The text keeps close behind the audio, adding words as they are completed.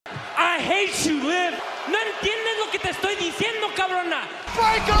makes you live. No entiendes lo que te estoy diciendo, cabrona.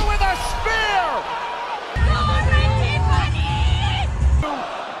 Breaker with a spear.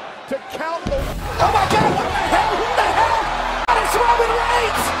 To count the... Oh my God, what the hell? Who the hell? It's Roman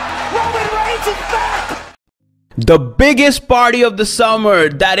Reigns! Roman Reigns is back! The biggest party of the summer,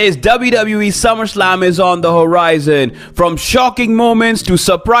 that is WWE SummerSlam, is on the horizon. From shocking moments to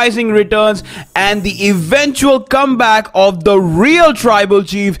surprising returns and the eventual comeback of the real Tribal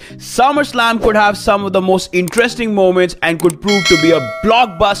Chief, SummerSlam could have some of the most interesting moments and could prove to be a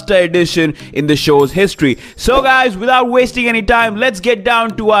blockbuster edition in the show's history. So guys, without wasting any time, let's get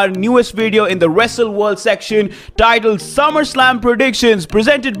down to our newest video in the Wrestle World section titled SummerSlam Predictions,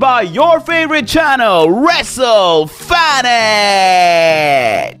 presented by your favorite channel, Wrestlefanent.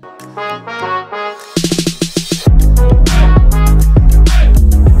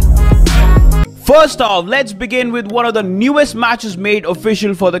 First off, let's begin with one of the newest matches made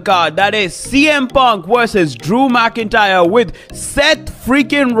official for the card. That is CM Punk versus Drew McIntyre with Seth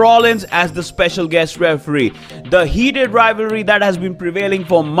freaking Rollins as the special guest referee. The heated rivalry that has been prevailing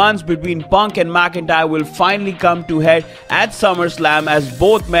for months between Punk and McIntyre will finally come to head at SummerSlam as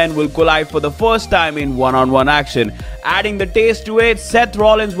both men will collide for the first time in one-on-one action. Adding the taste to it, Seth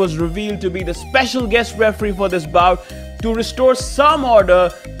Rollins was revealed to be the special guest referee for this bout to restore some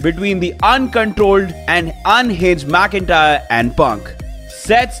order between the uncontrolled and unhinged McIntyre and Punk.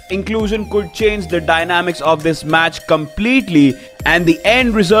 Seth's inclusion could change the dynamics of this match completely, and the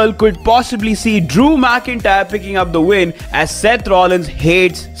end result could possibly see Drew McIntyre picking up the win, as Seth Rollins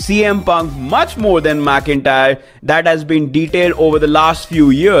hates CM Punk much more than McIntyre. That has been detailed over the last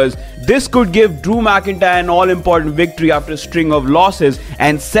few years. This could give Drew McIntyre an all-important victory after a string of losses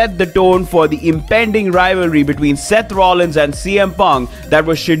and set the tone for the impending rivalry between Seth Rollins and CM Punk that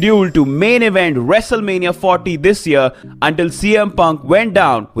was scheduled to main event WrestleMania 40 this year until CM Punk went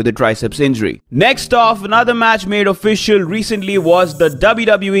down with a triceps injury. Next off, another match made official recently was the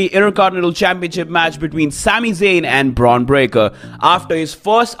WWE Intercontinental Championship match between Sami Zayn and Braun Breaker. After his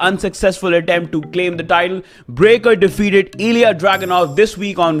first unsuccessful attempt to claim the title, Breaker defeated Ilya Dragunov this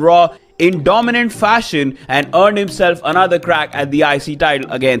week on Raw in dominant fashion and earned himself another crack at the IC title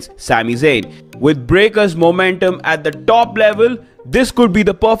against Sami Zayn. With Breaker's momentum at the top level, this could be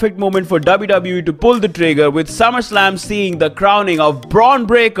the perfect moment for WWE to pull the trigger, with SummerSlam seeing the crowning of Braun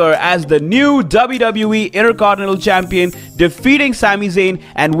Breaker as the new WWE Intercontinental Champion, defeating Sami Zayn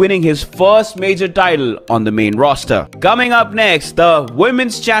and winning his first major title on the main roster. Coming up next, the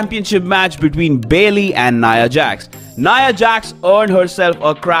Women's Championship match between Bayley and Nia Jax. Nia Jax earned herself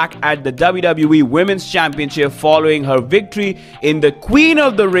a crack at the WWE Women's Championship following her victory in the Queen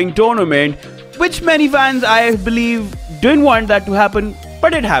of the Ring tournament, which many fans, I believe, didn't want that to happen,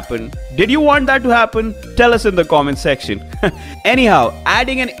 but it happened. Did you want that to happen? Tell us in the comment section. Anyhow,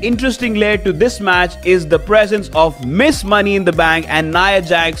 adding an interesting layer to this match is the presence of Miss Money in the Bank and Nia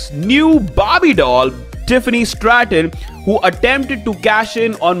Jax's new Barbie doll, Tiffy Stratton, who attempted to cash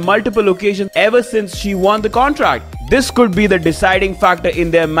in on multiple occasions ever since she won the contract. This could be the deciding factor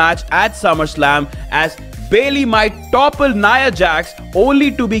in their match at SummerSlam, as Bayley might topple Nia Jax only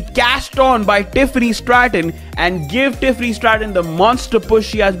to be cashed on by Tiffy Stratton and give Tiffy Stratton the monster push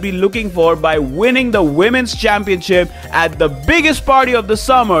she has been looking for by winning the Women's Championship at the biggest party of the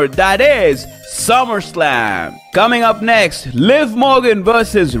summer, that is SummerSlam. Coming up next, Liv Morgan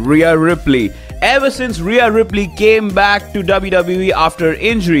versus Rhea Ripley. Ever since Rhea Ripley came back to WWE after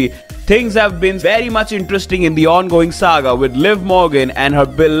injury, things have been very much interesting in the ongoing saga with Liv Morgan and her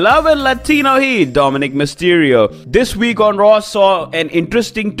beloved Latino heat, Dominik Mysterio. This week on Raw saw an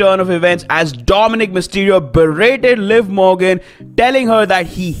interesting turn of events as Dominik Mysterio berated Liv Morgan, telling her that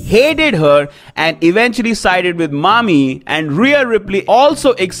he hated her and eventually sided with Mami, and Rhea Ripley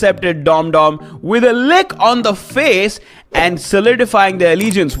also accepted Dom Dom with a lick on the face and solidifying their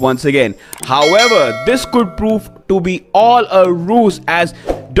allegiance once again. However, this could prove to be all a ruse, as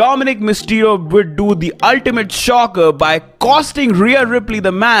Dominik Mysterio would do the ultimate shocker by costing Rhea Ripley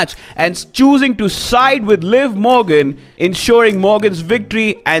the match and choosing to side with Liv Morgan, ensuring Morgan's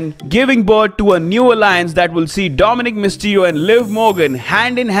victory and giving birth to a new alliance that will see Dominik Mysterio and Liv Morgan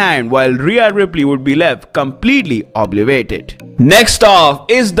hand in hand, while Rhea Ripley would be left completely obliterated. Next off,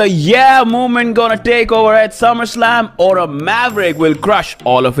 is the yeah movement gonna take over at SummerSlam, or a Maverick will crush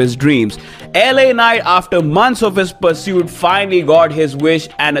all of his dreams? LA Knight, after months of his pursuit, finally got his wish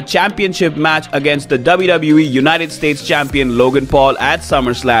and a championship match against the WWE United States champion Logan Paul at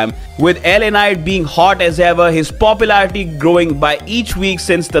SummerSlam. With LA Knight being hot as ever, his popularity growing by each week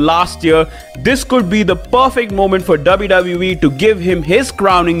since the last year, this could be the perfect moment for WWE to give him his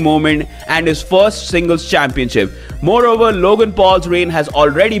crowning moment and his first singles championship. Moreover, Logan Paul's reign has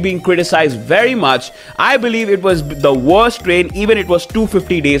already been criticized very much. I believe it was the worst reign, even it was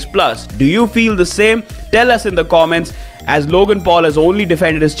 250 days plus. Do you feel the same? Tell us in the comments, as Logan Paul has only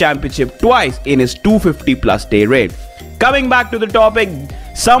defended his championship twice in his 250 plus day reign. Coming back to the topic,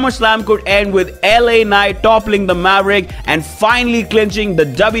 SummerSlam could end with LA Knight toppling the Maverick and finally clinching the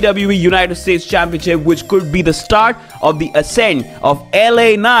WWE United States Championship, which could be the start of the ascent of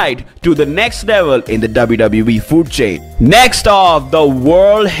LA Knight to the next level in the WWE food chain. Next off, the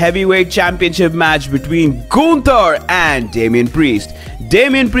World Heavyweight Championship match between Gunther and Damian Priest.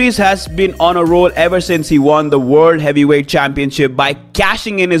 Damian Priest has been on a roll ever since he won the World Heavyweight Championship by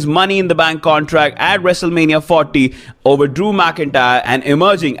cashing in his Money in the Bank contract at WrestleMania 40 over Drew McIntyre and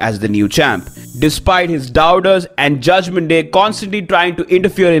emerging as the new champ. Despite his doubters and Judgment Day constantly trying to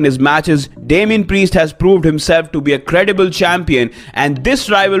interfere in his matches, Damian Priest has proved himself to be a credible champion, and this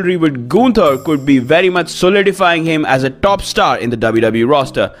rivalry with Gunther could be very much solidifying him as a top star in the WWE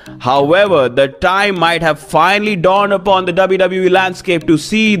roster. However, the time might have finally dawned upon the WWE landscape to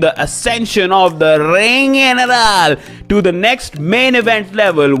see the ascension of the Ring General to the next main event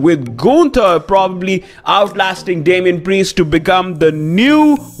level, with Gunther probably outlasting Damian Priest to become the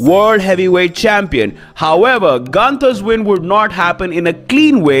new World Heavyweight Champion. However, Gunther's win would not happen in a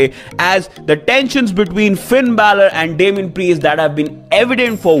clean way, as the tensions between Finn Balor and Damian Priest that have been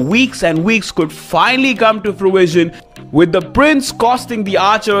evident for weeks and weeks could finally come to fruition, with the Prince costing the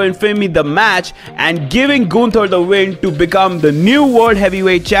Archer and Finn the match and giving Gunther the win to become the new World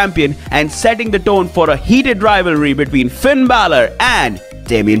Heavyweight Champion and setting the tone for a heated rivalry between Finn Balor and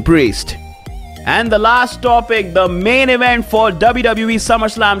Damian Priest. And the last topic, the main event for WWE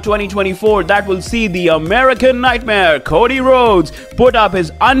SummerSlam 2024, that will see the American Nightmare Cody Rhodes put up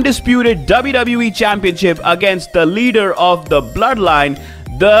his undisputed WWE Championship against the leader of the Bloodline,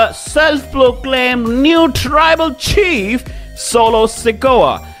 the self-proclaimed new tribal chief, Solo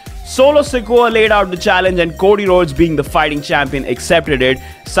Sikoa. Solo Sikoa laid out the challenge, and Cody Rhodes, being the fighting champion, accepted it,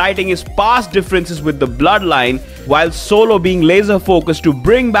 citing his past differences with the Bloodline, while Solo being laser focused to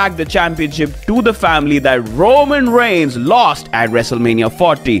bring back the championship to the family that Roman Reigns lost at WrestleMania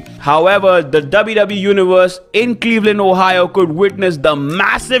 40. However, the WWE Universe in Cleveland, Ohio could witness the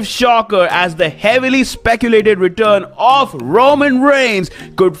massive shocker as the heavily speculated return of Roman Reigns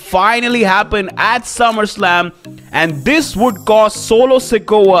could finally happen at SummerSlam, and this would cost Solo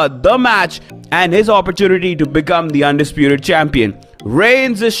Sikoa the match and his opportunity to become the undisputed champion.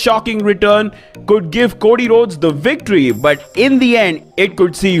 Reigns' shocking return could give Cody Rhodes the victory, but in the end, it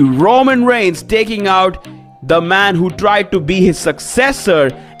could see Roman Reigns taking out the man who tried to be his successor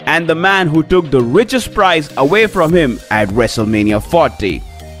and the man who took the richest prize away from him at WrestleMania 40.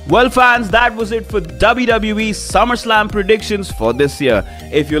 Well fans, that was it for WWE SummerSlam predictions for this year.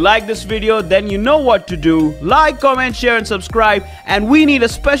 If you like this video, then you know what to do. Like, comment, share and subscribe. And we need a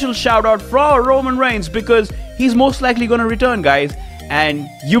special shout out for Roman Reigns because he's most likely gonna return, guys. And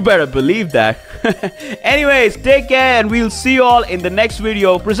you better believe that. Anyways, take care and we'll see you all in the next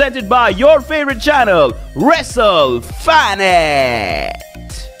video presented by your favorite channel, Wrestlefanent.